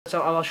So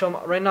I'll show him.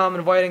 Right now I'm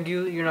inviting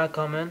you. You're not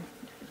coming.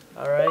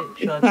 Alright, show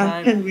It's not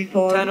time. 10-1.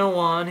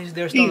 10:01.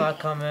 They're still not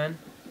coming.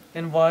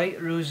 Invite,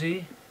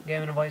 Ruzi.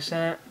 Game invite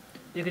sent.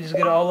 You can just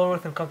get it all over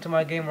with and come to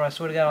my game, or I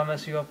swear to God I'll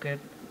mess you up, kid.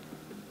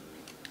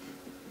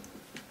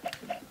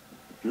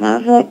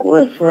 My fuck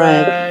with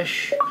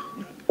Fresh.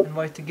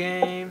 Invite to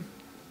game.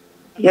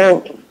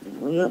 Yo.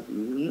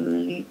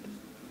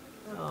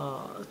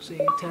 Let's see,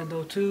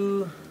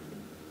 10:02.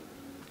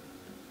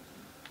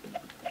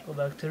 Go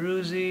back to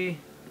Ruzi.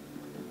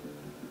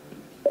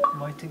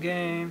 Invite to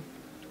game.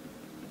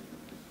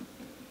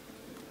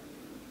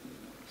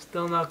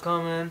 Still not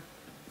coming.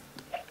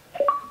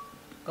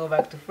 Go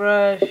back to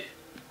fresh.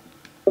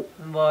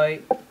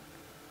 Invite.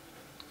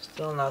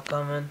 Still not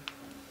coming.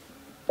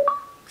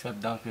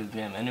 Except Dunker's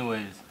game.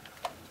 Anyways,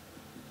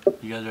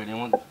 you guys already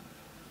went.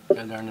 You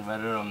guys already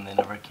invited them. They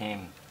never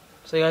came.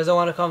 So you guys don't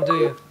want to come, do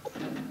you?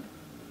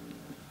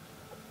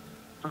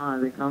 Are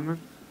they coming?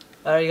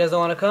 Alright, you guys don't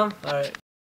want to come? Alright.